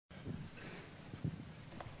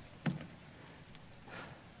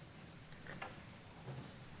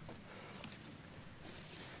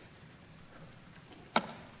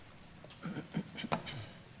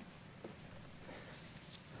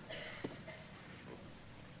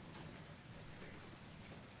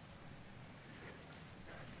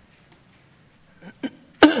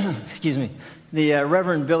excuse me, the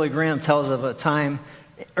Reverend Billy Graham tells of a time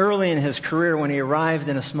early in his career when he arrived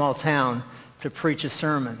in a small town to preach a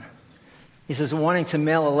sermon. He says, wanting to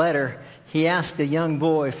mail a letter, he asked a young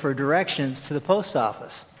boy for directions to the post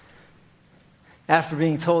office. After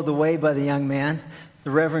being told the way by the young man,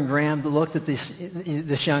 the Reverend Graham looked at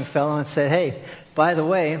this young fellow and said, hey, by the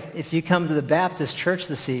way, if you come to the Baptist church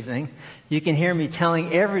this evening, you can hear me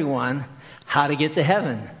telling everyone how to get to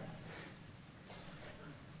heaven.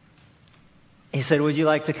 He said, would you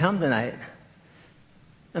like to come tonight?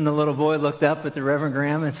 And the little boy looked up at the Reverend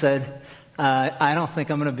Graham and said, I don't think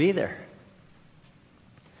I'm going to be there.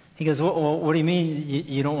 He goes, well, what do you mean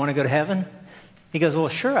you don't want to go to heaven? He goes, well,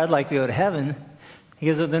 sure, I'd like to go to heaven. He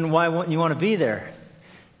goes, well, then why wouldn't you want to be there?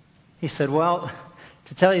 He said, well,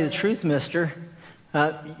 to tell you the truth, mister,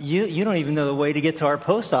 you don't even know the way to get to our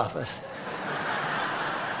post office.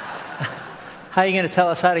 How are you going to tell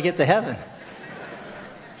us how to get to heaven?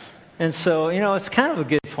 And so, it's kind of a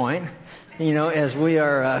good point, as we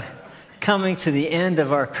are coming to the end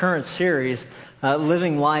of our current series,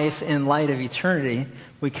 Living Life in Light of Eternity.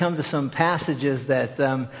 We come to some passages that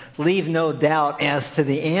leave no doubt as to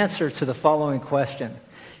the answer to the following question.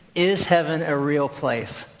 Is heaven a real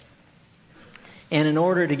place? And in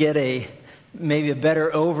order to get maybe a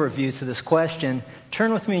better overview to this question,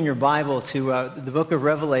 turn with me in your Bible to the book of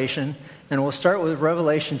Revelation, and we'll start with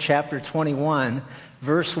Revelation chapter 21,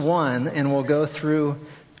 verse 1, and we'll go through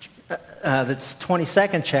the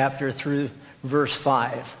 22nd chapter through verse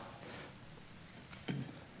 5.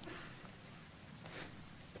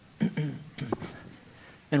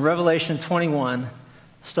 In Revelation 21,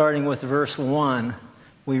 starting with verse 1,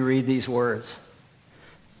 we read these words.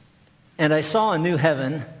 And I saw a new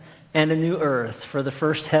heaven and a new earth, for the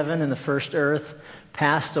first heaven and the first earth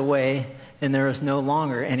passed away, and there is no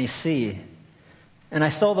longer any sea. And I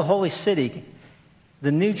saw the holy city,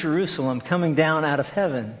 the new Jerusalem, coming down out of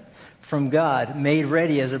heaven from God, made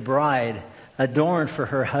ready as a bride, adorned for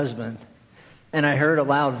her husband. And I heard a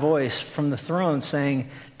loud voice from the throne saying,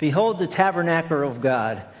 behold, the tabernacle of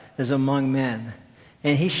God is among men,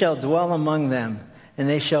 and he shall dwell among them, and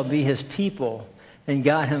they shall be his people, and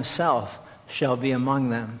God himself shall be among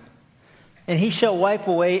them. And he shall wipe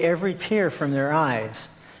away every tear from their eyes,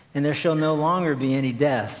 and there shall no longer be any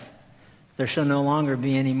death. There shall no longer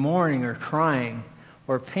be any mourning or crying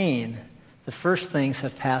or pain. The first things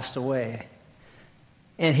have passed away.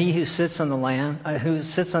 And he who sits on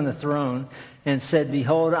the throne, and said,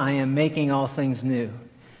 behold, I am making all things new.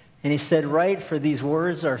 And he said, write, for these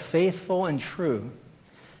words are faithful and true.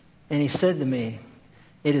 And he said to me,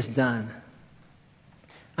 it is done.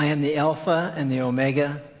 I am the Alpha and the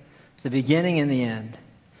Omega, the beginning and the end.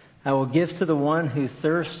 I will give to the one who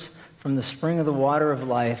thirsts from the spring of the water of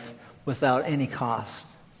life without any cost.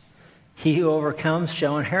 He who overcomes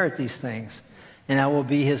shall inherit these things, and I will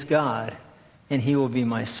be his God, and he will be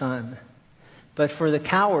my son. But for the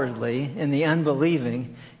cowardly and the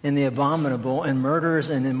unbelieving and the abominable and murderers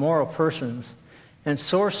and immoral persons and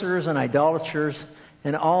sorcerers and idolaters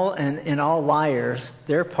and all liars,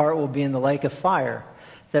 their part will be in the lake of fire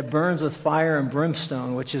that burns with fire and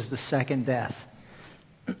brimstone, which is the second death.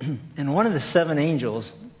 And one of the seven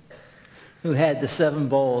angels who had the seven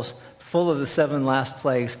bowls full of the seven last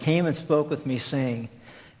plagues came and spoke with me, saying,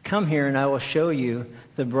 come here, and I will show you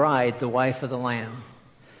the bride, the wife of the Lamb.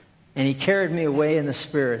 And he carried me away in the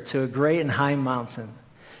Spirit to a great and high mountain,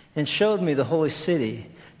 and showed me the holy city,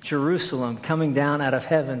 Jerusalem, coming down out of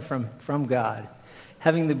heaven from God,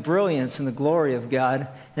 having the brilliance and the glory of God,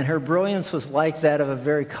 and her brilliance was like that of a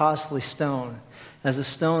very costly stone, as a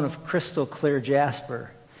stone of crystal clear jasper.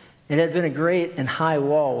 It had been a great and high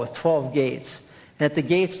wall with 12 gates, and at the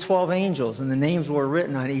gates 12 angels, and the names were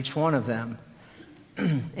written on each one of them.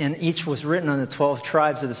 And each was written on the 12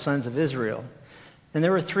 tribes of the sons of Israel. And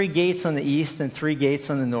there were 3 gates on the east and 3 gates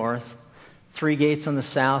on the north, 3 gates on the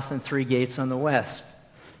south and 3 gates on the west.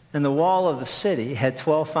 And the wall of the city had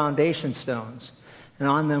 12 foundation stones, and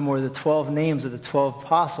on them were the 12 names of the 12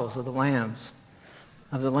 apostles of the Lamb.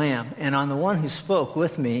 And on the one who spoke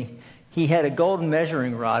with me, he had a golden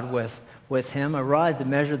measuring rod with him, a rod to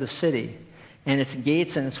measure the city, and its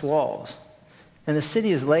gates and its walls. And the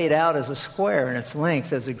city is laid out as a square, and its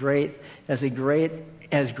length as great as it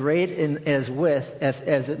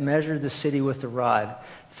measured the city with the rod,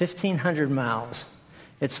 1,500 miles.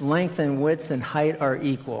 Its length and width and height are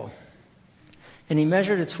equal. And he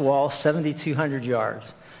measured its wall 7,200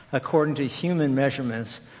 yards, according to human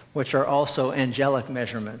measurements, which are also angelic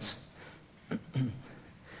measurements.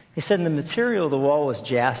 He said, and the material of the wall was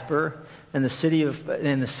jasper, and the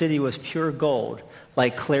city was pure gold,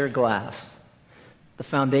 like clear glass. The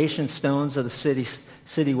foundation stones of the city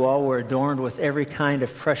city wall were adorned with every kind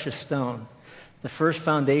of precious stone. The first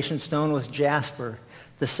foundation stone was jasper,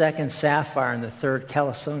 the second sapphire, and the third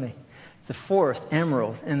chalcedony, the fourth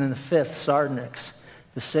emerald, and then the fifth sardonyx,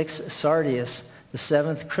 the sixth sardius, the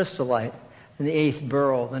seventh chrysolite, and the eighth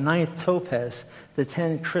beryl, the ninth topaz, the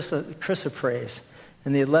 10th chrysoprase,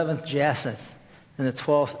 and the 11th jacinth, and the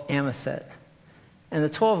 12th amethyst. And the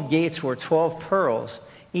 12 gates were 12 pearls.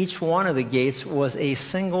 Each one of the gates was a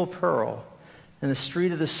single pearl. And the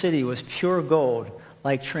street of the city was pure gold,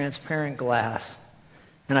 like transparent glass.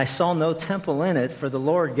 And I saw no temple in it, for the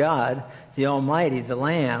Lord God, the Almighty, the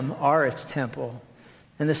Lamb, are its temple.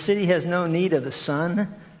 And the city has no need of the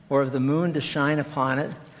sun or of the moon to shine upon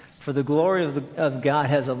it, for the glory of God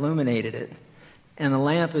has illuminated it. And the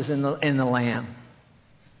lamp is in the Lamb.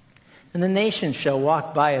 And the nations shall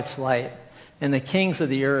walk by its light, and the kings of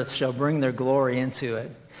the earth shall bring their glory into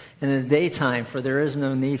it. And in the daytime, for there is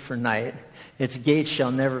no need for night, its gates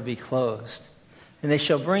shall never be closed. And they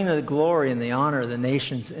shall bring the glory and the honor of the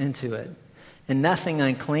nations into it. And nothing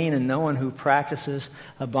unclean and no one who practices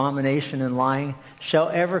abomination and lying shall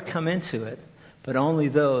ever come into it, but only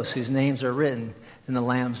those whose names are written in the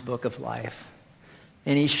Lamb's book of life.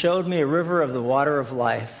 And he showed me a river of the water of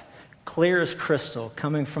life, clear as crystal,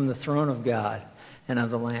 coming from the throne of God and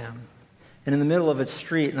of the Lamb. And in the middle of its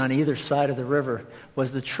street and on either side of the river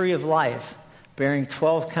was the tree of life, bearing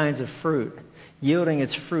 12 kinds of fruit, yielding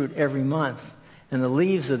its fruit every month. And the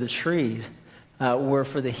leaves of the trees were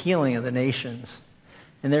for the healing of the nations.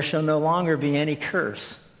 And there shall no longer be any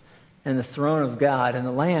curse. And the throne of God and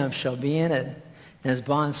the Lamb shall be in it, and his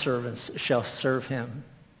bondservants shall serve him.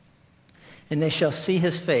 And they shall see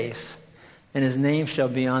his face, and his name shall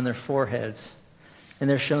be on their foreheads. And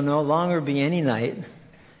there shall no longer be any night,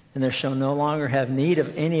 and there shall no longer have need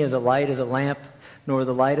of any of the light of the lamp, nor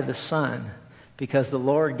the light of the sun, because the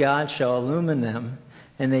Lord God shall illumine them,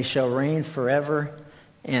 and they shall reign forever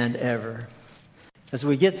and ever. As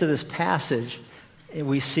we get to this passage,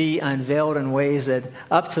 we see unveiled in ways that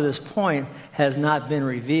up to this point has not been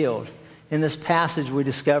revealed. In this passage, we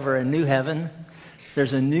discover a new heaven,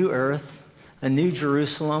 there's a new earth, a new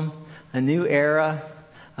Jerusalem, a new era,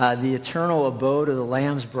 the eternal abode of the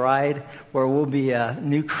Lamb's bride, where we'll be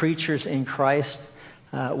new creatures in Christ,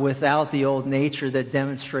 without the old nature that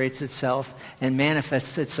demonstrates itself and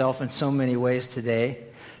manifests itself in so many ways today.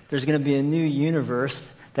 There's going to be a new universe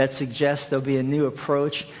that suggests there'll be a new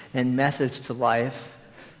approach and methods to life.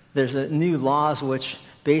 There's a new laws which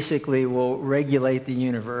basically will regulate the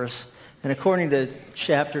universe. And according to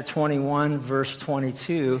chapter 21, verse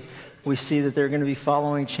 22, we see that there are going to be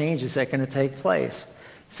following changes that are going to take place.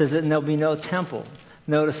 It says that there'll be no temple.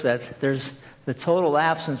 Notice that there's the total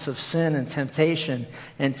absence of sin and temptation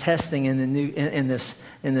and testing in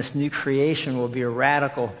this new creation will be a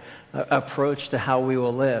radical approach to how we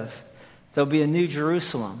will live. There'll be a new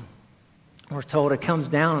Jerusalem. We're told it comes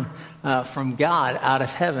down from God out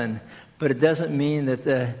of heaven, but it doesn't mean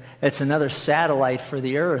that it's another satellite for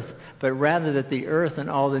the earth, but rather that the earth and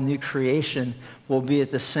all the new creation will be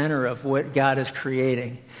at the center of what God is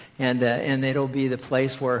creating. And it'll be the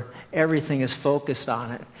place where everything is focused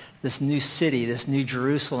on it. This new city, this new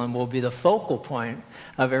Jerusalem will be the focal point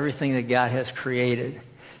of everything that God has created.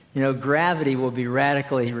 You know, gravity will be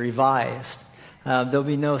radically revised. There'll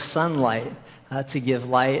be no sunlight to give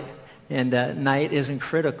light, and night isn't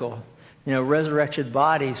critical. You know, resurrected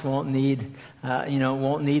bodies won't need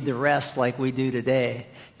the rest like we do today.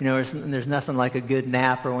 You know, there's nothing like a good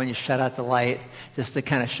nap or when you shut out the light, just to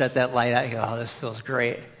kind of shut that light out, you go, oh, this feels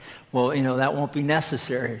great. Well, you know, that won't be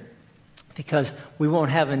necessary because we won't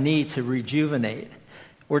have a need to rejuvenate.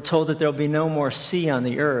 We're told that there'll be no more sea on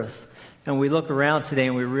the earth. And we look around today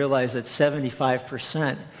and we realize that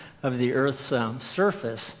 75% of the earth's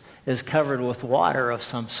surface is covered with water of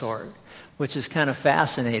some sort, which is kind of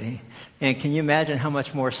fascinating. And can you imagine how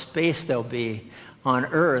much more space there'll be on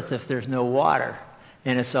earth if there's no water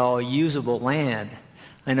and it's all usable land?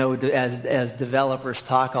 I know as developers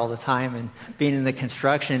talk all the time, and being in the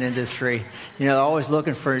construction industry, you know, always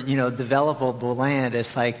looking for, you know, developable land.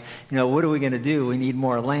 It's like, you know, what are we going to do? We need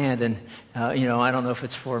more land. And, you know, I don't know if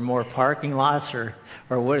it's for more parking lots or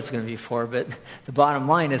what it's going to be for. But the bottom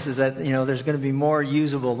line is that, you know, there's going to be more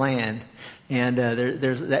usable land. And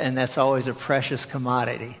and that's always a precious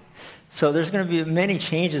commodity. So there's going to be many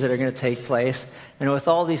changes that are going to take place. And with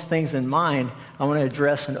all these things in mind, I want to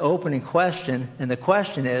address an opening question. And the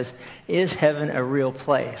question is heaven a real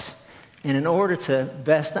place? And in order to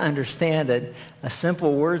best understand it, a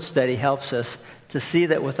simple word study helps us to see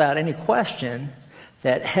that without any question,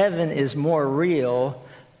 that heaven is more real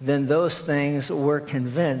than those things we're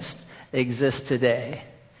convinced exist today.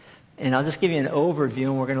 And I'll just give you an overview,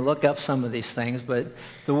 and we're going to look up some of these things. But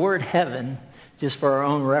the word heaven, just for our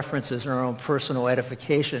own references, our own personal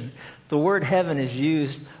edification, the word heaven is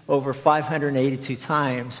used over 582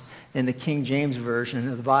 times in the King James Version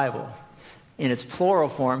of the Bible. In its plural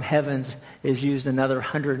form, heavens is used another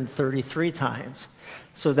 133 times.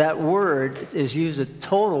 So that word is used a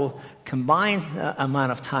total combined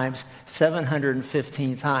amount of times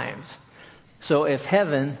 715 times. So if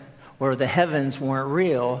heaven or the heavens weren't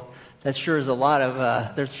real, that sure is a lot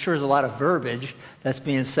of there's sure is a lot of verbiage that's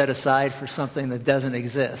being set aside for something that doesn't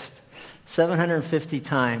exist. 750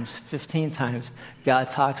 times, 15 times,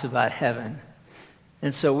 God talks about heaven.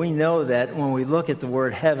 And so we know that when we look at the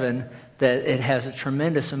word heaven, that it has a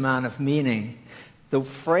tremendous amount of meaning. The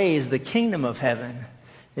phrase, the kingdom of heaven,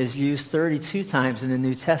 is used 32 times in the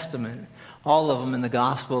New Testament, all of them in the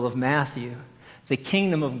Gospel of Matthew. The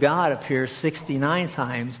kingdom of God appears 69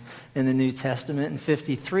 times in the New Testament, and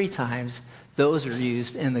 53 times those are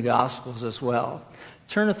used in the Gospels as well.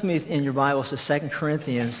 Turn with me in your Bibles to 2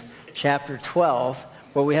 Corinthians chapter 12,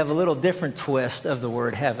 where we have a little different twist of the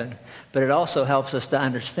word heaven, but it also helps us to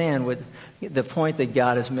understand what the point that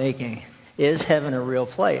God is making. Is heaven a real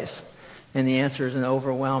place? And the answer is an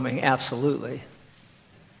overwhelming absolutely.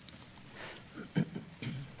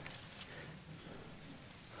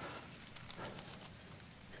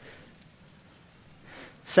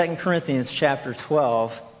 2 Corinthians chapter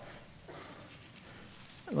 12,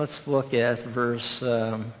 let's look at verse,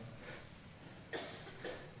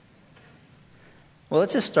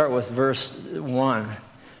 let's just start with verse 1. It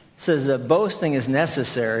says, boasting is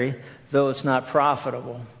necessary, though it's not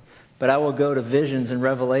profitable. But I will go to visions and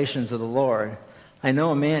revelations of the Lord. I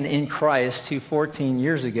know a man in Christ who 14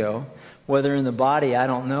 years ago, whether in the body I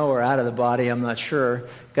don't know or out of the body I'm not sure,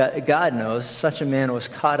 God knows, such a man was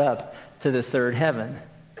caught up to the third heaven.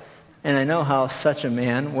 And I know how such a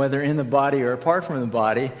man, whether in the body or apart from the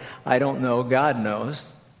body, I don't know, God knows,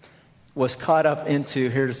 was caught up into,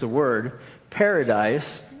 here's the word,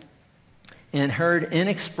 paradise, and heard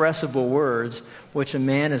inexpressible words which a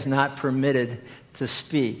man is not permitted to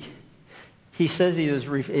speak. He says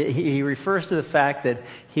he refers to the fact that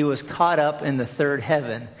he was caught up in the third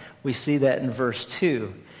heaven. We see that in verse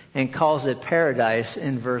 2, and calls it paradise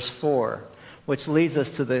in verse 4, which leads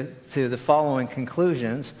us to the following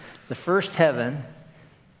conclusions. The first heaven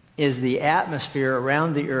is the atmosphere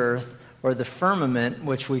around the earth, or the firmament,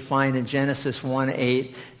 which we find in Genesis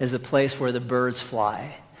 1:8, is a place where the birds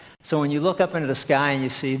fly. So when you look up into the sky and you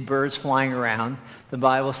see birds flying around, the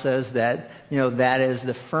Bible says that, that is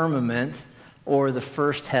the firmament, or the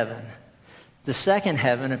first heaven. The second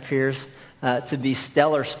heaven appears to be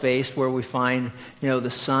stellar space, where we find,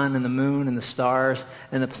 the sun and the moon and the stars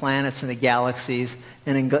and the planets and the galaxies.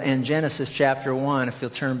 And in Genesis chapter 1, if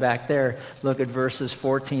you'll turn back there, look at verses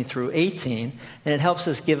 14 through 18, and it helps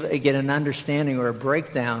us get an understanding or a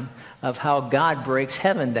breakdown of how God breaks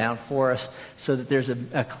heaven down for us, so that there's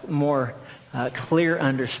a more clear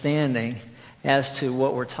understanding as to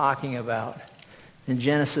what we're talking about. In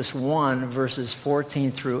Genesis 1, verses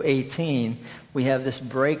 14 through 18, we have this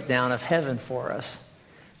breakdown of heaven for us.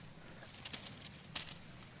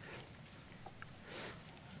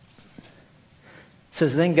 It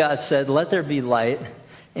says, then God said, let there be light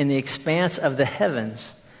in the expanse of the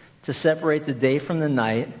heavens to separate the day from the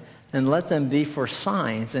night, and let them be for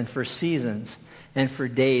signs and for seasons and for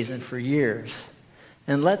days and for years.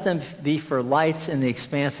 And let them be for lights in the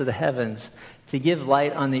expanse of the heavens, to give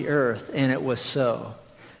light on the earth. And it was so.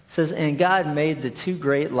 It says, and God made the two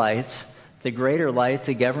great lights, the greater light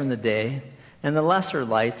to govern the day, and the lesser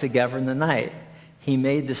light to govern the night. He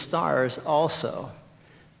made the stars also.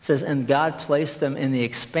 It says, and God placed them in the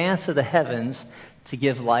expanse of the heavens to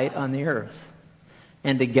give light on the earth,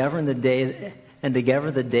 and to govern the day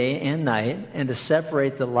and night, and to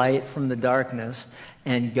separate the light from the darkness.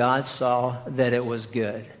 And God saw that it was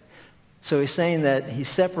good. So he's saying that he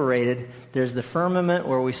separated. There's the firmament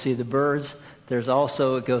where we see the birds. There's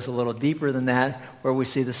also, it goes a little deeper than that, where we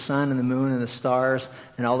see the sun and the moon and the stars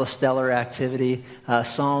and all the stellar activity.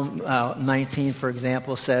 Psalm 19, for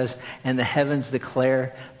example, says, and the heavens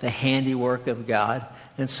declare the handiwork of God.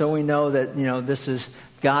 And so we know that, this is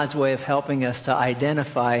God's way of helping us to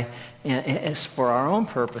identify, as for our own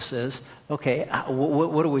purposes, okay,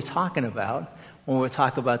 what are we talking about when we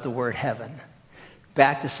talk about the word heaven?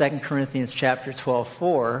 Back to 2 Corinthians chapter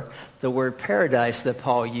 12:4, the word paradise that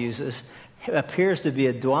Paul uses appears to be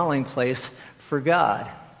a dwelling place for God.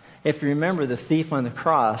 If you remember the thief on the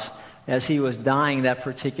cross, as he was dying that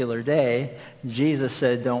particular day, Jesus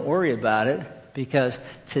said, don't worry about it, because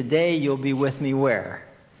today you'll be with me where?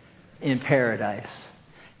 In paradise.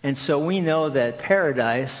 And so we know that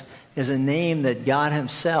paradise is a name that God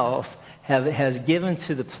himself has given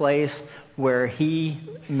to the place where he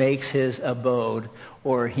makes his abode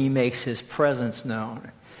or he makes his presence known.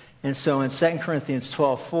 And so in 2 Corinthians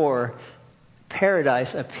 12:4,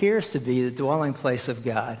 paradise appears to be the dwelling place of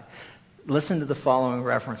God. Listen to the following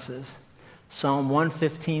references. Psalm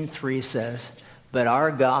 115:3 says, "But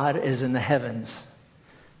our God is in the heavens."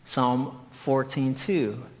 Psalm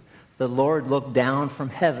 14:2, "The Lord looked down from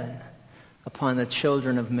heaven upon the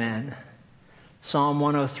children of men." Psalm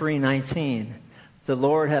 103:19, "The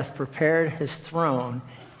Lord hath prepared his throne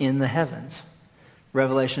in the heavens."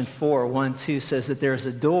 Revelation 4:1-2 says that there's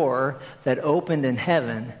a door that opened in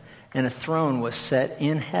heaven, and a throne was set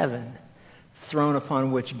in heaven, throne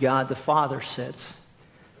upon which God the Father sits.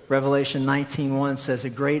 Revelation 19:1 says, "A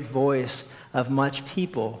great voice of much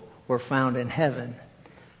people were found in heaven."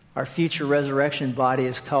 Our future resurrection body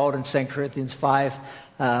is called in 2 Corinthians 5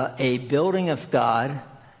 a building of God,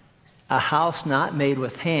 a house not made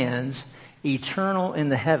with hands, eternal in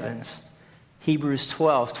the heavens. Hebrews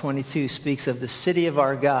 12:22 speaks of the city of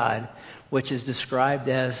our God, which is described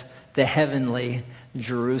as the heavenly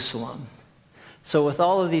Jerusalem. So with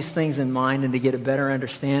all of these things in mind, and to get a better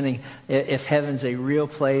understanding if heaven's a real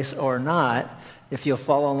place or not, if you'll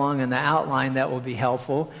follow along in the outline, that will be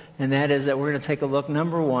helpful. And that is that we're going to take a look,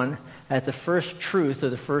 number one, at the first truth or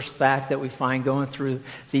the first fact that we find going through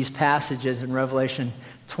these passages in Revelation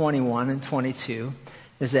 21 and 22,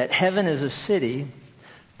 is that heaven is a city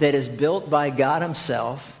that is built by God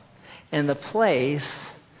himself and the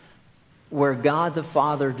place where God the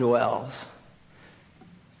Father dwells.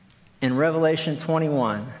 In Revelation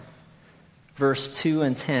 21, verse 2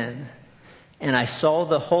 and 10, "And I saw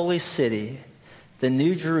the holy city, the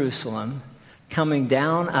new Jerusalem, coming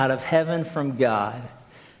down out of heaven from God,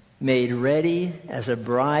 made ready as a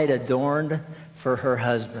bride adorned for her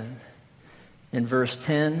husband." In verse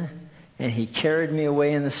 10, "And he carried me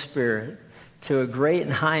away in the Spirit to a great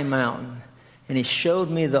and high mountain, and he showed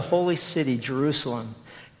me the holy city, Jerusalem,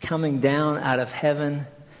 coming down out of heaven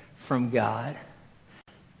from God."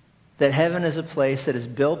 That heaven is a place that is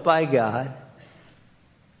built by God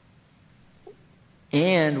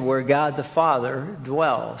and where God the Father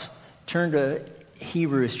dwells. Turn to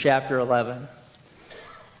Hebrews chapter 11.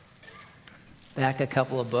 Back a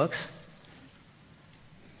couple of books.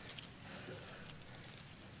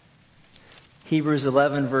 Hebrews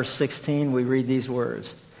 11, verse 16, we read these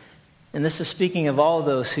words. And this is speaking of all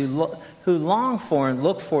those who long for and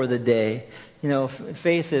look for the day. You know,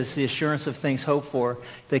 faith is the assurance of things hoped for,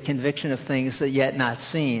 the conviction of things that yet not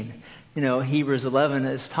seen. You know, Hebrews 11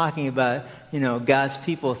 is talking about, God's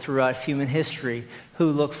people throughout human history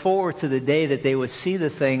who look forward to the day that they would see the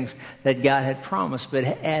things that God had promised. But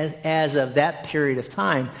as of that period of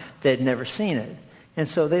time, they had never seen it. And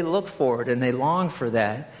so they look forward and they long for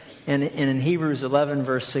that. And in Hebrews 11,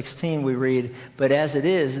 verse 16, we read, "But as it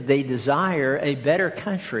is, they desire a better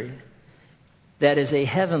country, that is a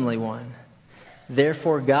heavenly one.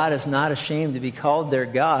 Therefore God is not ashamed to be called their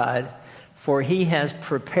God, for he has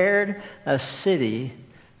prepared a city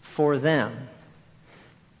for them."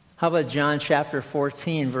 How about John chapter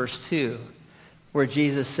 14, verse 2, where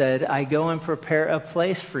Jesus said, "I go and prepare a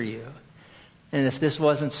place for you. And if this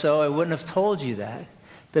wasn't so, I wouldn't have told you that.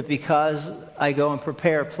 But because I go and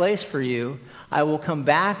prepare a place for you, I will come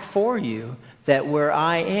back for you, that where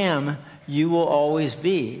I am, you will always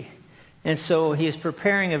be." And so he is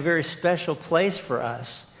preparing a very special place for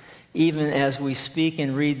us, even as we speak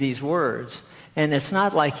and read these words. And it's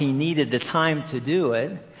not like he needed the time to do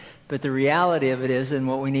it, but the reality of it is, and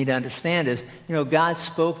what we need to understand is, God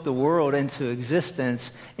spoke the world into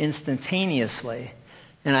existence instantaneously.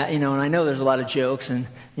 And I know there's a lot of jokes and,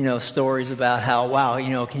 stories about how, wow,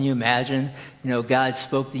 can you imagine, God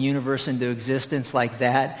spoke the universe into existence like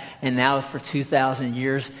that, and now for 2,000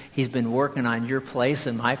 years, he's been working on your place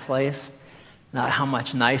and my place. Now, how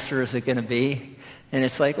much nicer is it going to be? And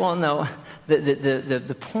it's like, well, no,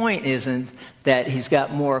 the point isn't that he's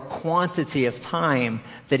got more quantity of time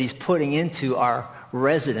that he's putting into our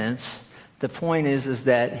residence. The point is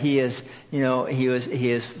that he is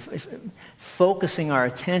focusing our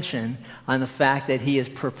attention on the fact that he is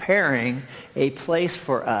preparing a place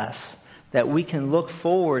for us that we can look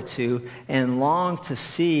forward to and long to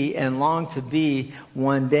see and long to be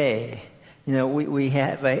one day. We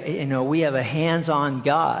have a hands-on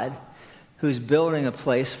God who's building a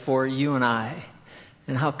place for you and I.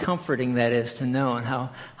 And how comforting that is to know, and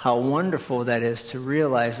how wonderful that is to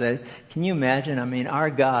realize that. Can you imagine? Our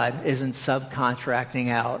God isn't subcontracting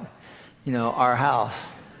out, our house.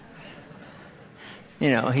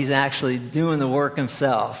 He's actually doing the work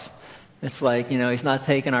himself. It's like, he's not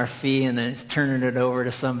taking our fee and then it's turning it over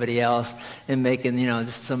to somebody else and making,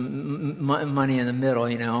 just some money in the middle,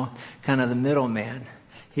 kind of the middleman.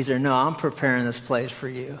 He said, no, I'm preparing this place for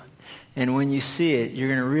you. And when you see it, you're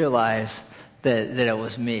going to realize that it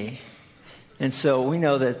was me. And so we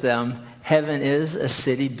know that heaven is a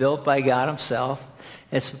city built by God himself.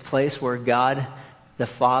 It's a place where God the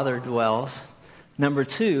Father dwells. Number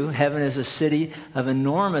two, heaven is a city of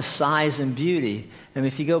enormous size and beauty. And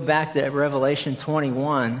if you go back to Revelation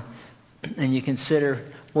 21 and you consider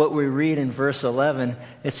what we read in verse 11,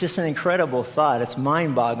 it's just an incredible thought. It's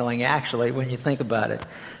mind-boggling, actually, when you think about it. It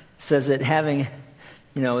says that having,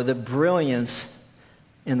 the brilliance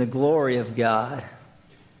and the glory of God.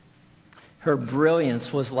 Her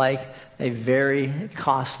brilliance was like a very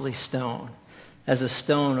costly stone, as a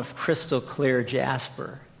stone of crystal clear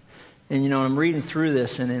jasper. And, I'm reading through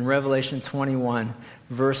this, and in Revelation 21,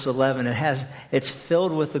 verse 11, it's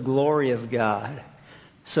filled with the glory of God.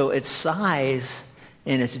 So its size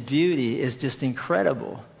and its beauty is just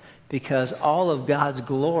incredible because all of God's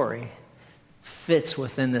glory fits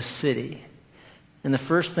within the city. And the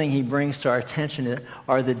first thing he brings to our attention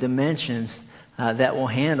are the dimensions that will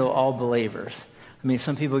handle all believers. I mean,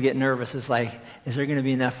 some people get nervous. It's like, is there going to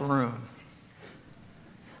be enough room?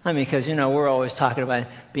 I mean, because, we're always talking about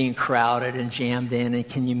being crowded and jammed in, and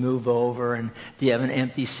can you move over, and do you have an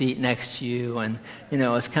empty seat next to you? And,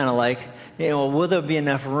 it's kind of like, will there be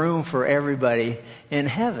enough room for everybody in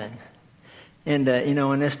heaven? And,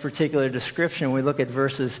 in this particular description, we look at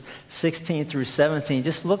verses 16 through 17.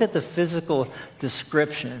 Just look at the physical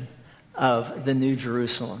description of the New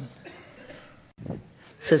Jerusalem. It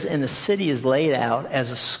says, and the city is laid out as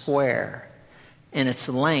a square, and its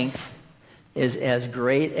length is as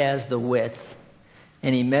great as the width.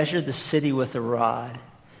 And he measured the city with a rod,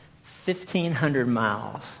 1,500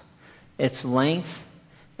 miles. Its length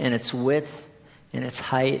and its width and its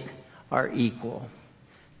height are equal.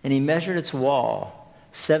 And he measured its wall,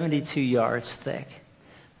 72 yards thick,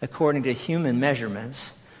 according to human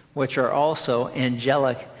measurements, which are also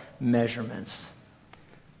angelic measurements.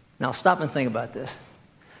 Now stop and think about this.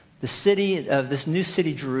 The city of this new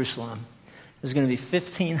city, Jerusalem, is going to be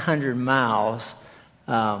 1,500 miles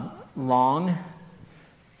long,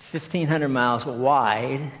 1,500 miles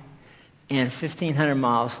wide, and 1,500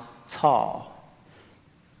 miles tall.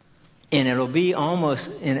 And it'll be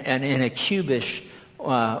almost in a cubish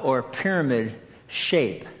or pyramid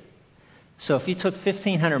shape. So if you took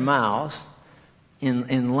 1,500 miles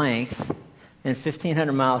in length and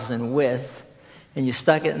 1,500 miles in width, and you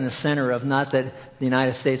stuck it in the center of, not that the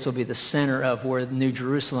United States will be the center of where New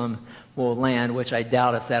Jerusalem will land, which I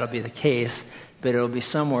doubt if that'll be the case, but it'll be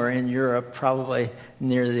somewhere in Europe, probably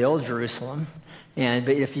near the old Jerusalem. But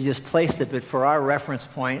if you just placed it, but for our reference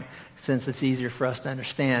point, since it's easier for us to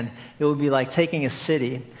understand, it would be like taking a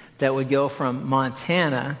city that would go from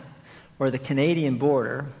Montana or the Canadian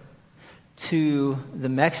border to the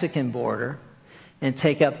Mexican border and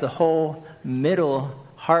take up the whole middle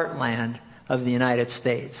heartland of the United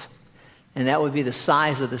States. And that would be the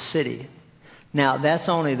size of the city. Now, that's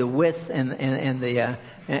only the width and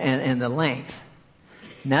the length.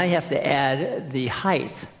 Now you have to add the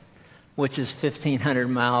height, which is 1,500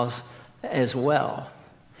 miles as well.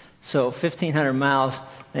 So 1,500 miles,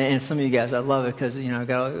 and some of you guys, I love it because, we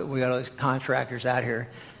got all these contractors out here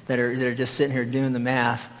that are just sitting here doing the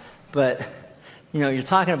math. But, you're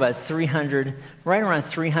talking about right around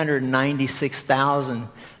 396,000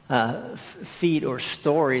 feet or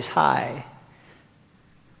stories high.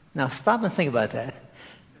 Now stop and think about that.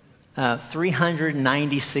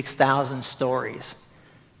 396,000 stories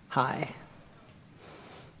high.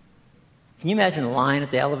 Can you imagine a line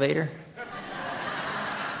at the elevator?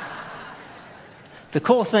 The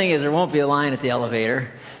cool thing is there won't be a line at the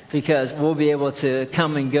elevator because we'll be able to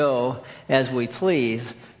come and go as we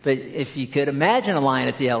please. But if you could imagine a line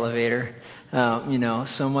at the elevator,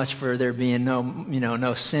 so much for there being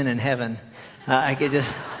no sin in heaven. I could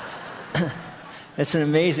just, it's an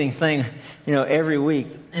amazing thing. Every week,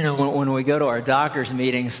 when we go to our doctor's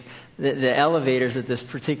meetings, the elevators at this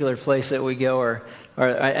particular place that we go are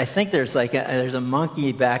I think there's there's a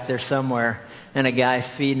monkey back there somewhere and a guy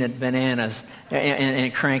feeding it bananas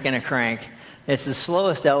and cranking a crank. It's the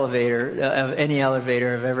slowest elevator of any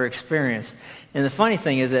elevator I've ever experienced. And the funny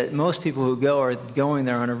thing is that most people who go are going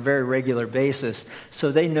there on a very regular basis,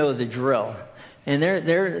 so they know the drill. And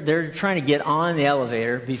they're trying to get on the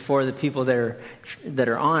elevator before the people that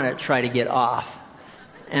are on it try to get off.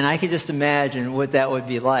 And I could just imagine what that would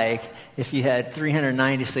be like if you had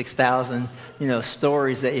 396,000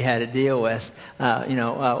 stories that you had to deal with.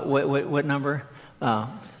 What number?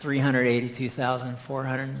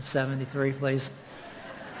 382,473, please.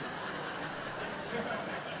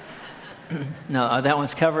 No, that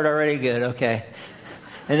one's covered already? Good, okay.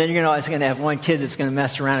 And then you're always going to have one kid that's going to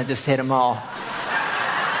mess around and just hit them all.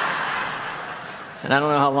 And I don't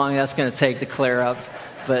know how long that's going to take to clear up,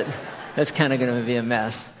 but that's kind of going to be a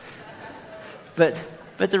mess. But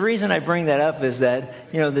the reason I bring that up is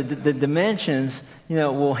that, the dimensions,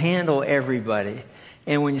 will handle everybody.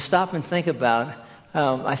 And when you stop and think about,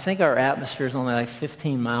 I think our atmosphere is only like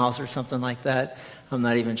 15 miles or something like that. I'm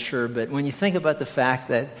not even sure. But when you think about the fact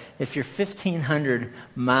that if you're 1,500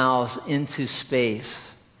 miles into space,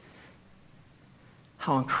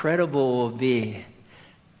 how incredible it will be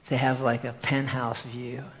to have like a penthouse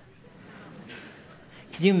view.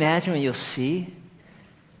 Can you imagine what you'll see?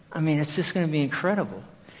 I mean, it's just going to be incredible.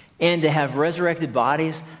 And to have resurrected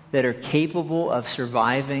bodies that are capable of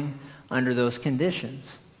surviving under those conditions.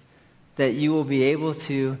 That you will be able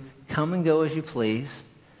to come and go as you please,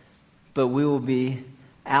 but we will be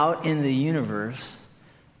out in the universe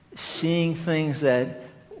seeing things that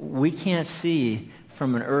we can't see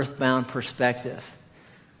from an earthbound perspective.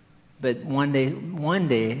 But one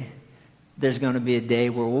day, there's going to be a day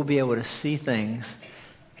where we'll be able to see things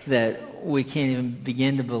that we can't even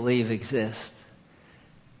begin to believe exist.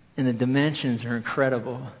 And the dimensions are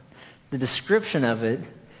incredible. The description of it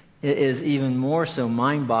is even more so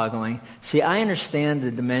mind-boggling. See, I understand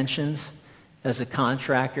the dimensions as a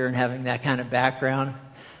contractor and having that kind of background.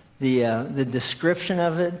 The description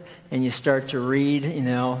of it, and you start to read, and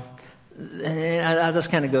I'll just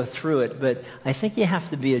kind of go through it. But I think you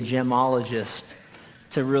have to be a gemologist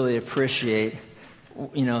to really appreciate,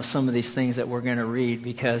 some of these things that we're going to read,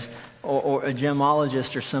 because, or a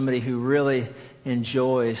gemologist or somebody who really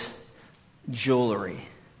enjoys jewelry.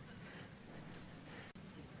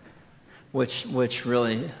 Which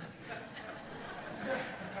really,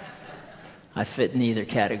 I fit in either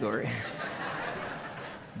category.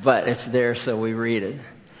 But it's there, so we read it.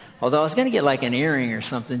 Although I was going to get like an earring or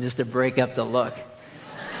something just to break up the look.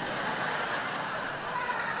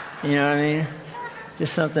 You know what I mean?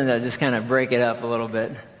 Just something that just kind of break it up a little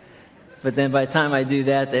bit. But then by the time I do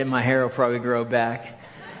that, my hair will probably grow back.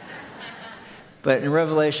 But in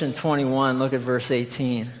Revelation 21, look at verse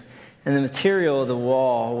 18. And the material of the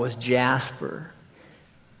wall was jasper,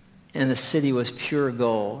 and the city was pure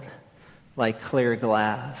gold, like clear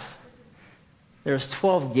glass. There was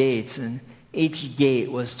 12 gates, and each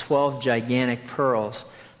gate was 12 gigantic pearls.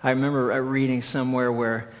 I remember reading somewhere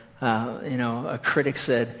where, a critic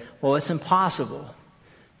said, well, it's impossible.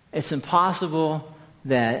 It's impossible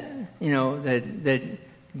that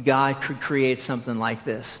God could create something like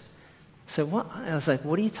this. So what? I was like,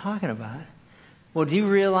 what are you talking about? Well, do you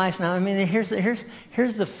realize now? I mean, here's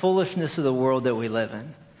the foolishness of the world that we live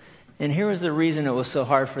in. And here was the reason it was so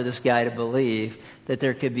hard for this guy to believe that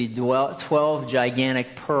there could be 12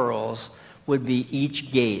 gigantic pearls would be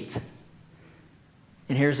each gate.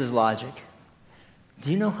 And here's his logic.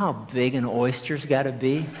 Do you know how big an oyster's got to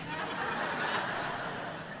be?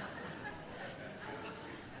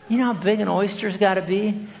 You know how big an oyster's got to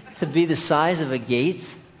be the size of a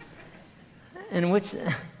gate? And what's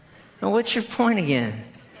your point again?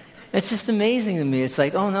 It's just amazing to me. It's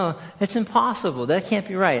like, oh no, it's impossible. That can't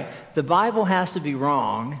be right. The Bible has to be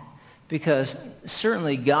wrong, because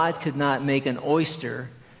certainly God could not make an oyster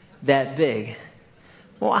that big.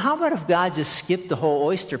 Well, how about if God just skipped the whole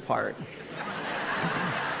oyster part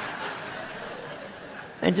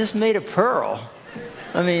and just made a pearl?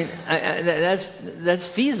 I mean, that's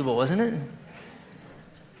feasible, isn't it?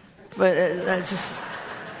 But that's just...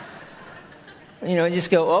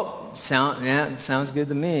 just go, sounds good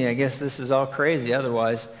to me. I guess this is all crazy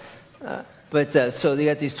otherwise. So you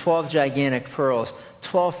got these 12 gigantic pearls,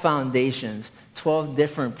 12 foundations, 12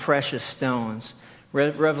 different precious stones.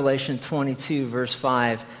 Revelation 22, verse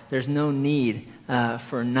 5, there's no need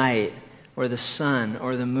for night or the sun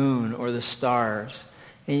or the moon or the stars.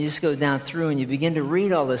 And you just go down through and you begin to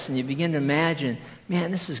read all this and you begin to imagine,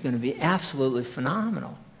 man, this is going to be absolutely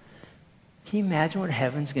phenomenal. Can you imagine what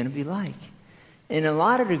heaven's going to be like? In a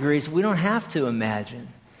lot of degrees, we don't have to imagine.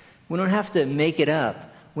 We don't have to make it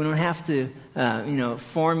up. We don't have to,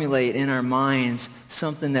 formulate in our minds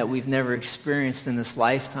something that we've never experienced in this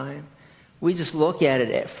lifetime. We just look at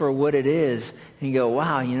it for what it is and go,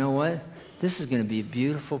 wow, you know what? This is going to be a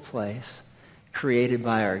beautiful place created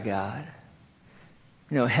by our God.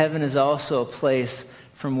 Heaven is also a place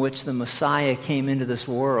from which the Messiah came into this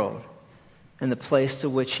world, and the place to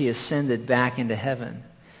which he ascended back into heaven,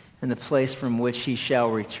 and the place from which he shall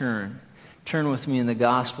return. Turn with me in the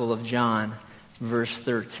Gospel of John, verse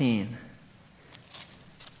 13.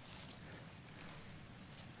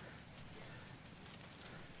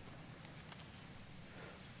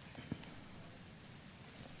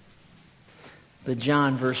 But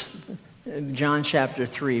John chapter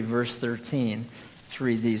 3, verse 13, let's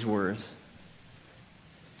read these words.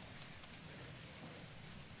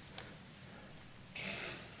 It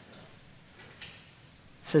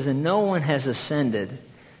says, "And no one has ascended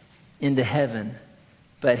into heaven,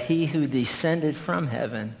 but he who descended from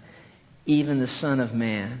heaven, even the Son of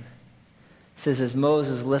Man." It says, "As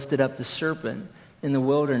Moses lifted up the serpent in the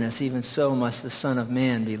wilderness, even so must the Son of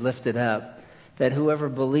Man be lifted up, that whoever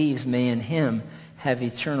believes may in him have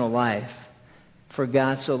eternal life. For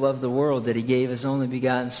God so loved the world that he gave his only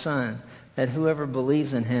begotten Son, that whoever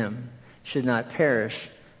believes in him should not perish,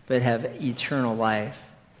 but have eternal life."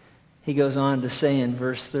 He goes on to say in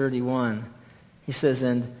verse 31, he says,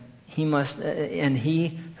 and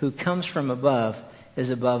he who comes from above is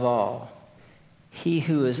above all. He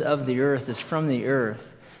who is of the earth is from the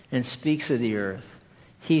earth and speaks of the earth.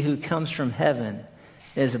 He who comes from heaven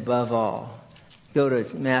is above all. Go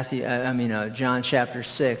to John chapter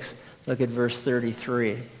 6, look at verse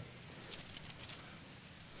 33.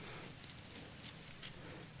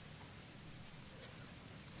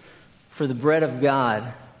 "For the bread of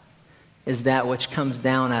God is that which comes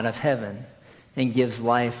down out of heaven and gives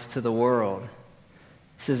life to the world."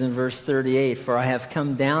 It says in verse 38, "For I have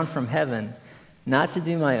come down from heaven, not to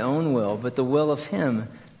do my own will, but the will of him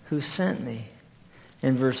who sent me."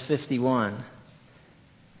 In verse 51,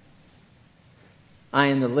 "I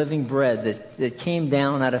am the living bread that came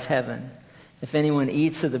down out of heaven. If anyone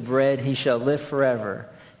eats of the bread, he shall live forever.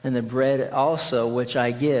 And the bread also which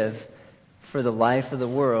I give for the life of the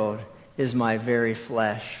world is my very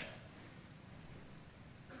flesh."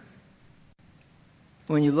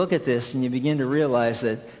 When you look at this and you begin to realize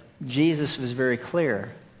that Jesus was very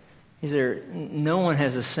clear. He said, no one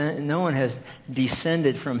has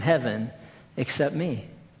descended from heaven except me.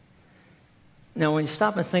 Now, when you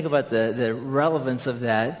stop and think about the relevance of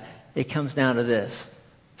that, it comes down to this.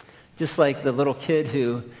 Just like the little kid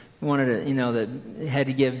who wanted to, that had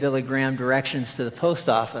to give Billy Graham directions to the post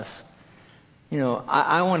office.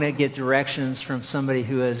 I want to get directions from somebody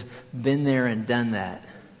who has been there and done that.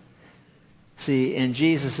 See, and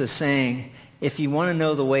Jesus is saying, if you want to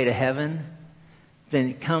know the way to heaven,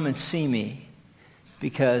 then come and see me,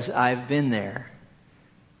 because I've been there.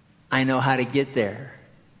 I know how to get there.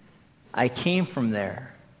 I came from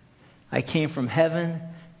there. I came from heaven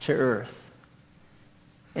to earth.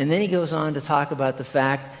 And then he goes on to talk about the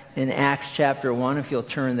fact in Acts chapter 1, if you'll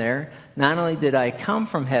turn there, not only did I come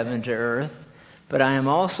from heaven to earth, but I am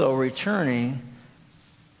also returning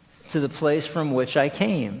to the place from which I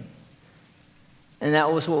came. And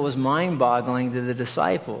that was what was mind-boggling to the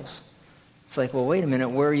disciples. It's like, well, wait a minute,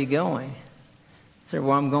 where are you going? He said,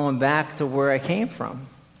 well, I'm going back to where I came from.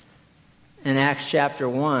 In Acts chapter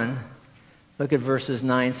 1, look at verses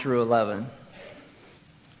 9 through 11.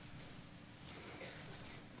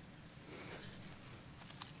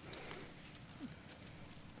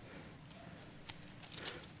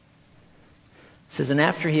 It says, "And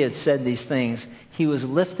after he had said these things, he was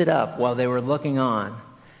lifted up while they were looking on,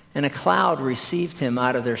 and a cloud received him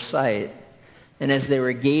out of their sight. And as they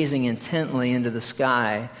were gazing intently into the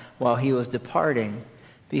sky while he was departing,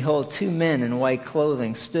 behold, 2 men in white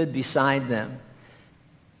clothing stood beside them.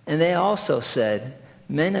 And they also said,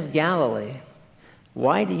 'Men of Galilee,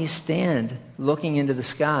 why do you stand looking into the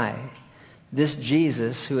sky? This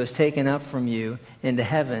Jesus who has taken up from you into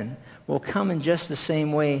heaven will come in just the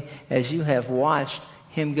same way as you have watched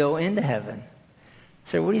him go into heaven.'"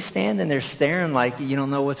 So what are you standing there staring like you don't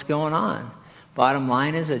know what's going on? Bottom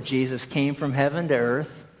line is that Jesus came from heaven to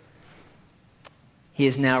earth. He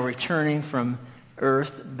is now returning from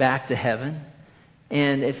earth back to heaven.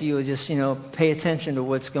 And if you would just, pay attention to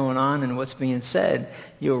what's going on and what's being said,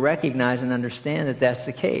 you'll recognize and understand that that's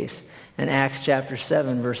the case. In Acts chapter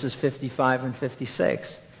 7, verses 55 and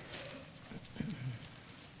 56.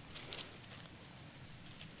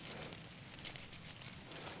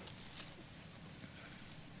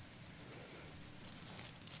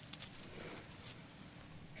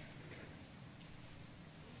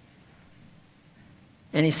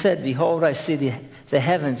 "And he said, 'Behold, I see the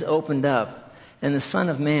heavens opened up, and the Son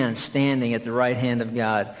of Man standing at the right hand of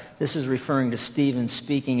God.'" This is referring to Stephen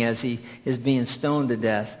speaking as he is being stoned to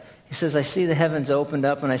death. He says, "I see the heavens opened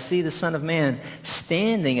up, and I see the Son of Man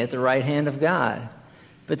standing at the right hand of God."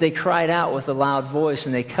 But they cried out with a loud voice,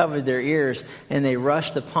 and they covered their ears, and they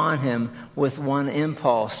rushed upon him with one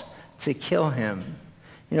impulse to kill him.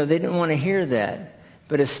 They didn't want to hear that.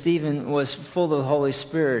 But as Stephen was full of the Holy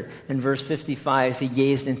Spirit, in verse 55, he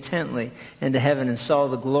gazed intently into heaven and saw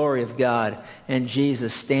the glory of God and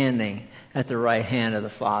Jesus standing at the right hand of the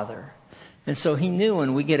Father. And so he knew,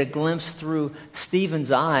 and we get a glimpse through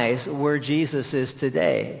Stephen's eyes where Jesus is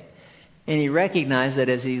today. And he recognized that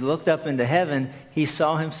as he looked up into heaven, he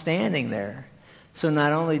saw him standing there. So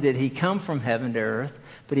not only did he come from heaven to earth,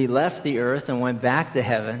 but he left the earth and went back to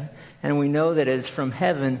heaven. And we know that it's from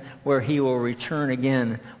heaven where he will return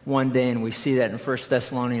again one day. And we see that in 1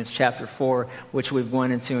 Thessalonians chapter 4, which we've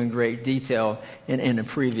went into in great detail in a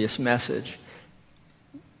previous message.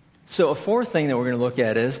 So a fourth thing that we're going to look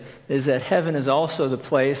at is that heaven is also the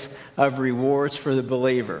place of rewards for the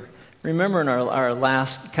believer. Remember in our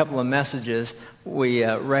last couple of messages, we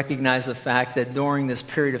recognize the fact that during this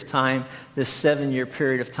period of time, this 7-year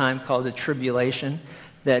period of time called the tribulation,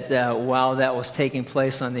 that while that was taking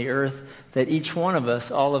place on the earth, that each one of us,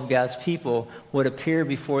 all of God's people, would appear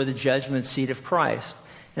before the judgment seat of Christ.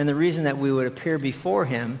 And the reason that we would appear before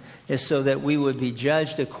him is so that we would be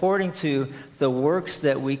judged according to the works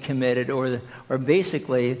that we committed, or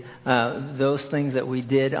basically those things that we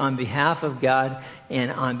did on behalf of God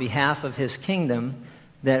and on behalf of his kingdom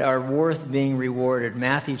that are worth being rewarded.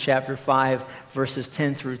 Matthew chapter 5, verses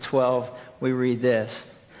 10 through 12, we read this.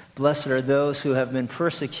 Blessed are those who have been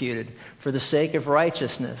persecuted for the sake of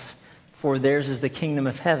righteousness, for theirs is the kingdom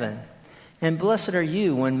of heaven. And blessed are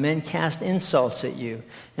you when men cast insults at you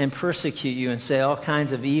and persecute you and say all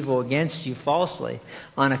kinds of evil against you falsely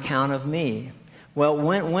on account of me. Well,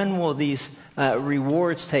 when will these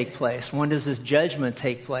rewards take place? When does this judgment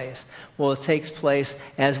take place? Well, it takes place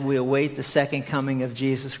as we await the second coming of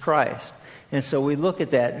Jesus Christ. And so we look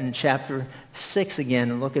at that in chapter 6 again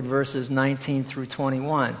and look at verses 19 through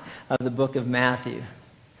 21 of the book of Matthew. It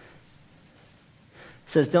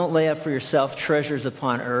says, don't lay up for yourself treasures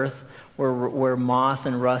upon earth, where moth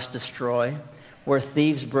and rust destroy, where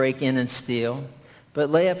thieves break in and steal.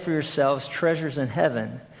 But lay up for yourselves treasures in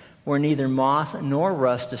heaven, where neither moth nor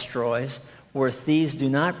rust destroys, where thieves do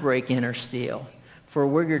not break in or steal. For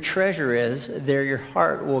where your treasure is, there your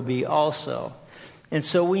heart will be also. And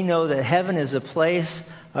so we know that heaven is a place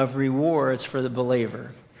of rewards for the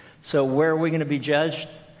believer. So where are we going to be judged?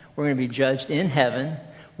 We're going to be judged in heaven,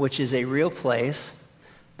 which is a real place.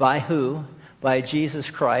 By who? By Jesus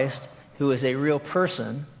Christ, who is a real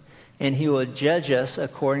person, and he will judge us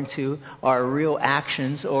according to our real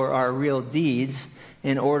actions or our real deeds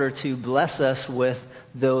in order to bless us with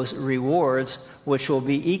those rewards, which will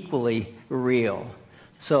be equally real.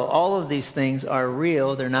 So all of these things are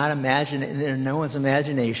real. They're not they're no one's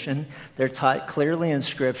imagination. They're taught clearly in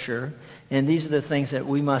Scripture, and these are the things that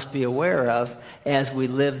we must be aware of as we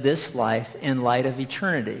live this life in light of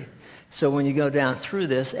eternity. So when you go down through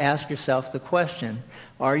this, ask yourself the question,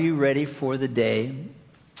 are you ready for the day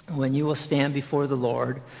when you will stand before the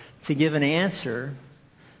Lord to give an answer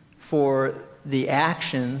for the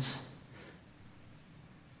actions,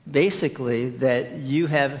 basically, that you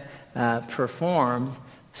have performed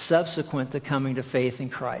subsequent to coming to faith in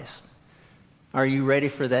Christ? Are you ready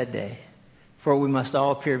for that day? For we must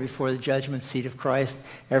all appear before the judgment seat of Christ,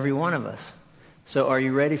 every one of us. So are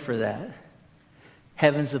you ready for that?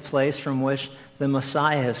 Heaven's the place from which the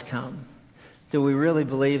Messiah has come. Do we really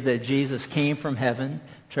believe that Jesus came from heaven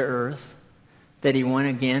to earth, that he went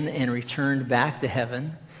again and returned back to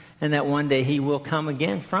heaven, and that one day he will come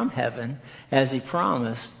again from heaven as he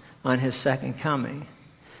promised on his second coming?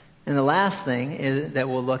 And the last thing that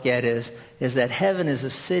we'll look at is that heaven is a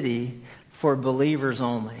city for believers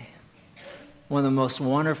only. One of the most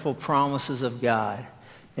wonderful promises of God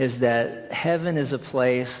is that heaven is a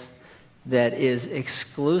place that is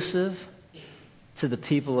exclusive to the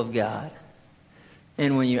people of God.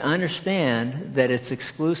 And when you understand that it's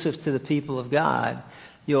exclusive to the people of God,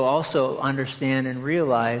 you'll also understand and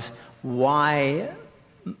realize why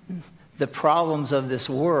the problems of this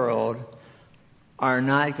world are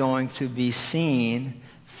not going to be seen,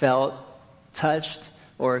 felt, touched,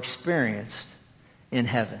 or experienced in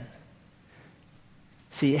heaven.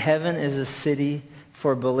 See, heaven is a city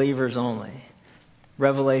for believers only.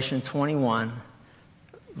 Revelation 21,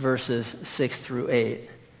 verses 6 through 8.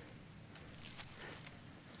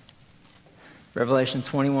 Revelation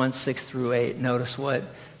 21, 6 through 8. Notice what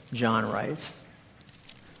John writes.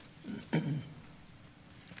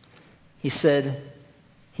 He said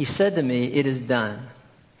to me, "It is done.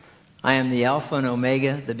 I am the Alpha and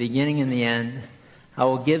Omega, the beginning and the end. I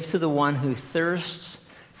will give to the one who thirsts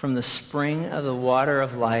from the spring of the water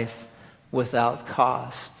of life without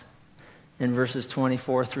cost." In verses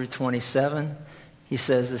 24 through 27, he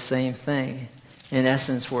says the same thing. In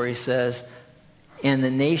essence, where he says, "And the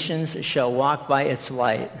nations shall walk by its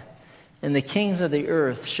light, and the kings of the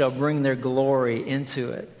earth shall bring their glory into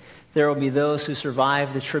it. There will be those who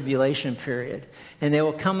survive the tribulation period, and they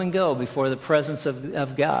will come and go before the presence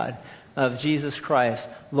of God, of Jesus Christ,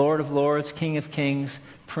 Lord of lords, King of kings,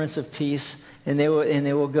 Prince of peace, and they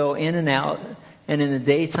will go in and out. And in the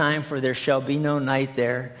daytime, for there shall be no night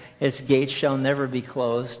there, its gates shall never be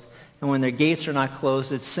closed. And when their gates are not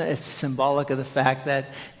closed, it's symbolic of the fact that,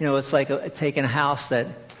 it's like taking a house that,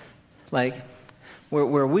 like,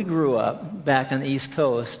 where we grew up back on the East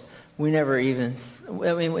Coast, we never even,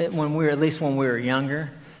 when we were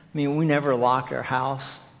younger, we never locked our house.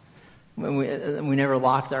 We never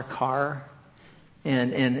locked our car.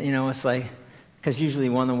 And it's like, because usually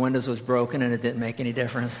one of the windows was broken and it didn't make any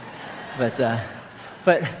difference. But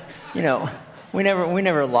we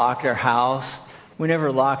never locked our house. We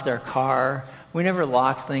never locked our car. We never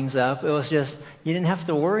locked things up. It was just, you didn't have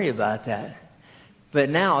to worry about that. But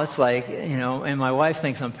now it's like, and my wife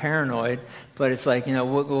thinks I'm paranoid, but it's like,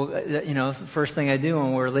 the first thing I do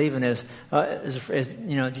when we're leaving is do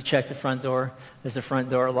you check the front door? Is the front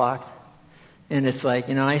door locked? And it's like,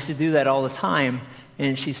 I used to do that all the time,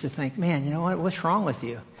 and she used to think, man, you know what? What's wrong with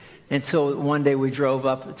you? Until one day we drove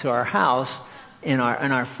up to our house, and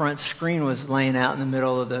our front screen was laying out in the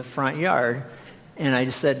middle of the front yard, and I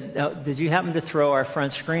just said, oh, did you happen to throw our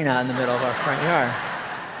front screen out in the middle of our front yard?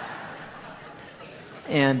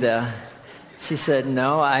 And she said,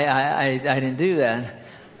 no, I didn't do that.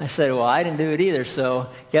 I said, well, I didn't do it either, so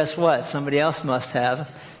guess what? Somebody else must have.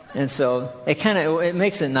 And so it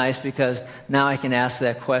makes it nice because now I can ask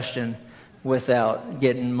that question without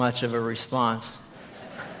getting much of a response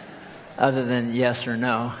other than yes or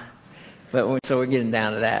no. So we're getting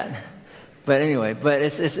down to that. But anyway,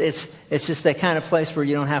 it's just that kind of place where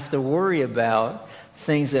you don't have to worry about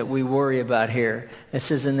things that we worry about here. It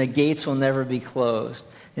says, and the gates will never be closed,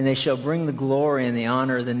 and they shall bring the glory and the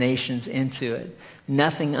honor of the nations into it.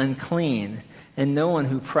 Nothing unclean, and no one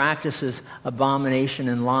who practices abomination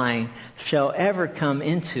and lying shall ever come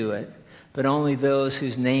into it, but only those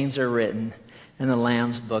whose names are written in the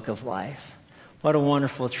Lamb's book of life. What a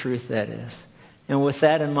wonderful truth that is. And with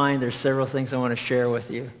that in mind, there's several things I want to share with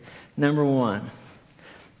you. Number one,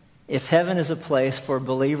 if heaven is a place for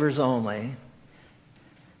believers only,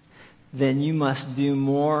 then you must do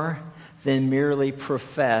more than merely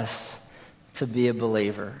profess to be a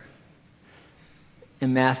believer.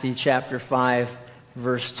 In Matthew chapter 5,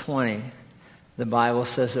 verse 20, the Bible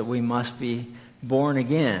says that we must be born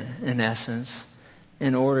again, in essence,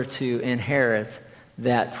 in order to inherit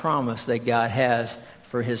that promise that God has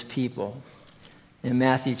for his people. In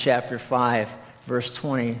Matthew chapter 5, verse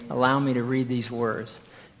 20, allow me to read these words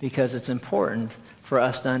because it's important for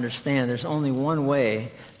us to understand there's only one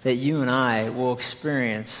way that you and I will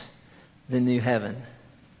experience the new heaven.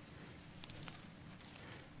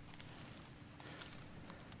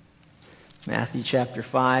 Matthew chapter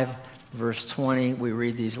 5, verse 20, we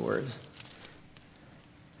read these words.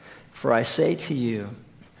 For I say to you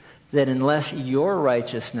that unless your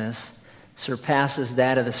righteousness surpasses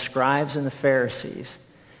that of the scribes and the Pharisees,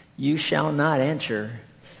 you shall not enter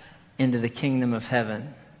into the kingdom of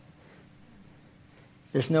heaven.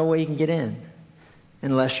 There's no way you can get in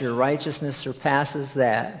unless your righteousness surpasses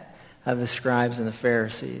that of the scribes and the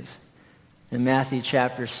Pharisees. In Matthew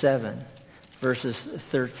chapter 7, verses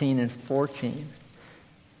 13 and 14,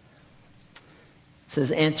 it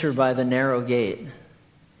says, enter by the narrow gate.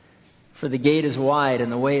 For the gate is wide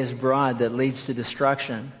and the way is broad that leads to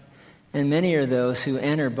destruction, and many are those who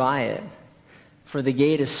enter by it. For the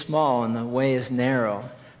gate is small and the way is narrow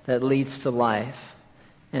that leads to life,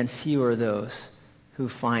 and few are those who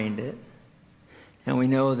find it. And we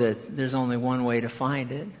know that there's only one way to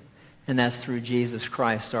find it, and that's through Jesus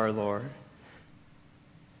Christ our Lord.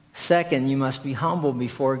 Second, you must be humble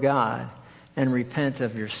before God and repent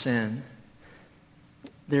of your sin.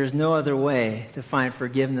 There's no other way to find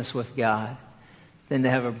forgiveness with God than to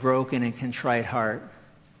have a broken and contrite heart.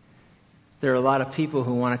 There are a lot of people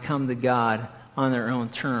who want to come to God on their own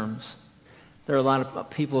terms. There are a lot of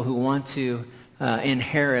people who want to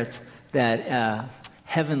inherit that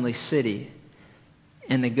heavenly city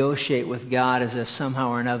and negotiate with God as if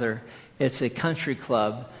somehow or another it's a country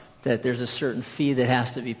club that there's a certain fee that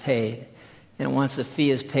has to be paid. And once the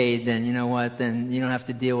fee is paid, then you know what? Then you don't have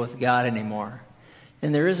to deal with God anymore.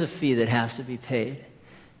 And there is a fee that has to be paid.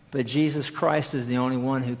 But Jesus Christ is the only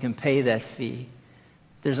one who can pay that fee.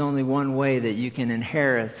 There's only one way that you can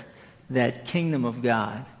inherit that kingdom of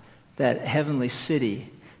God, that heavenly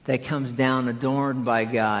city that comes down adorned by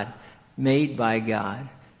God, made by God,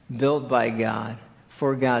 built by God,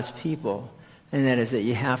 for God's people. And that is that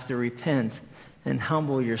you have to repent and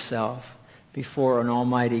humble yourself before an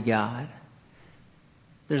almighty God.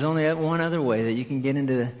 There's only one other way that you can get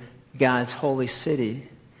into God's holy city,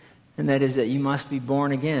 and that is that you must be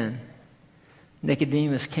born again.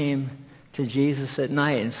 Nicodemus came to Jesus at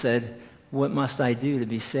night and said, "What must I do to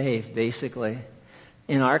be saved?" Basically.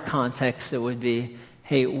 In our context, it would be,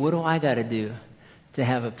 hey, what do I got to do to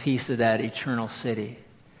have a piece of that eternal city?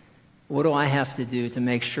 What do I have to do to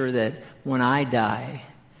make sure that when I die,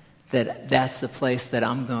 that's the place that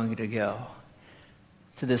I'm going to go?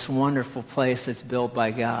 To this wonderful place that's built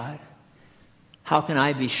by God. How can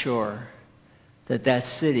I be sure that that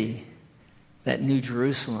city, that New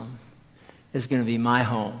Jerusalem, is going to be my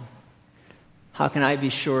home? How can I be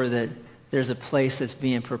sure that there's a place that's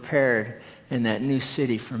being prepared in that new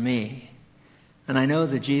city for me? And I know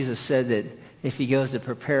that Jesus said that if he goes to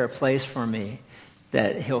prepare a place for me,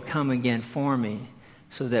 that he'll come again for me,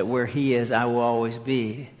 so that where he is, I will always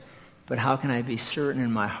be. But how can I be certain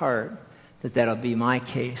in my heart that that'll be my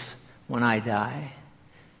case when I die?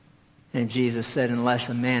 And Jesus said, unless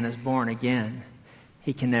a man is born again,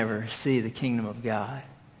 he can never see the kingdom of God.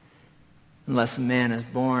 Unless a man is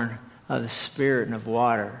born of the Spirit and of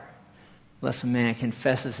water, unless a man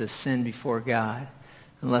confesses his sin before God,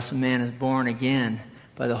 unless a man is born again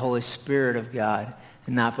by the Holy Spirit of God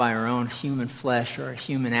and not by our own human flesh or our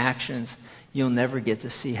human actions, you'll never get to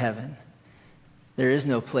see heaven. There is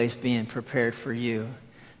no place being prepared for you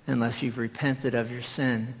unless you've repented of your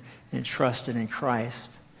sin and trusted in Christ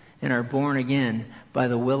and are born again by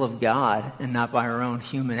the will of God and not by our own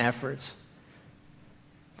human efforts.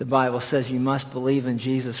 The Bible says you must believe in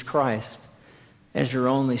Jesus Christ as your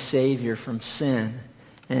only Savior from sin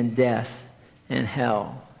and death and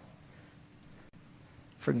hell.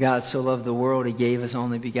 For God so loved the world, he gave his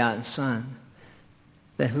only begotten Son,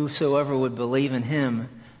 that whosoever would believe in him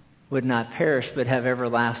would not perish but have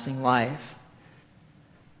everlasting life.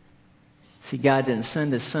 See, God didn't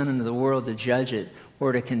send his Son into the world to judge it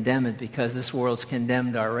or to condemn it, because this world's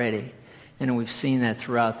condemned already. And we've seen that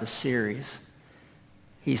throughout the series.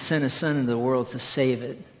 He sent his Son into the world to save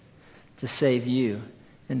it, to save you,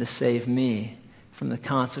 and to save me from the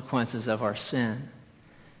consequences of our sin.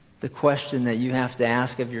 The question that you have to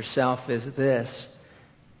ask of yourself is this: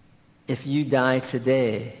 if you die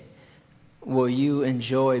today, will you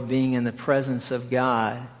enjoy being in the presence of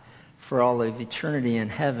God for all of eternity in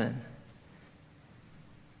heaven?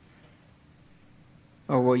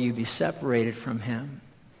 Or will you be separated from him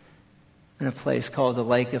in a place called the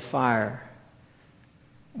lake of fire,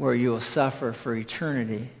 where you will suffer for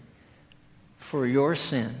eternity for your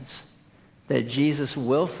sins that Jesus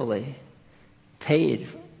willfully paid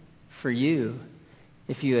for you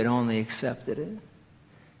if you had only accepted it?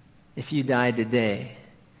 If you died today,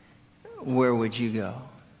 where would you go?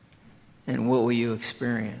 And what will you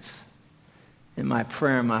experience? And my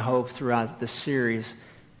prayer and my hope throughout the series,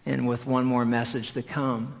 and with one more message to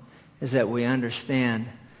come, is that we understand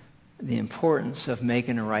the importance of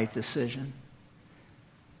making a right decision.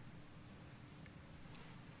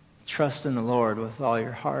 Trust in the Lord with all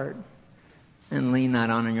your heart, and lean not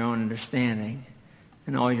on your own understanding.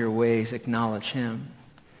 In all your ways acknowledge him,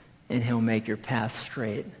 and he'll make your path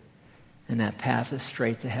straight. And that path is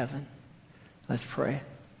straight to heaven. Let's pray.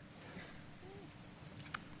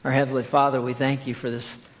 Our Heavenly Father, we thank you for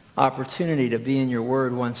this opportunity to be in your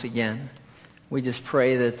word once again. We just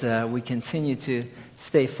pray that we continue to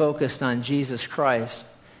stay focused on Jesus Christ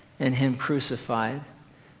and him crucified,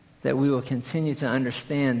 that we will continue to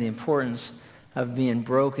understand the importance of being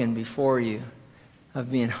broken before you,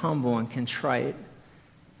 of being humble and contrite,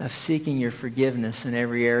 of seeking your forgiveness in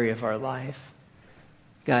every area of our life.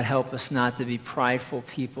 God, help us not to be prideful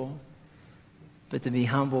people, but to be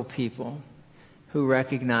humble people who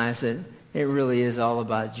recognize that it really is all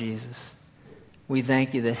about Jesus. We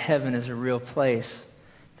thank you that heaven is a real place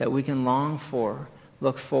that we can long for,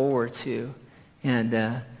 look forward to,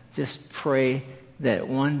 and just pray that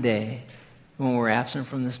one day, when we're absent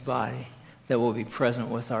from this body, that we'll be present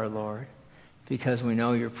with our Lord, because we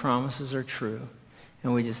know your promises are true.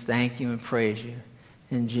 And we just thank you and praise you.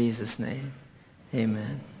 In Jesus' name,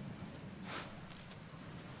 amen.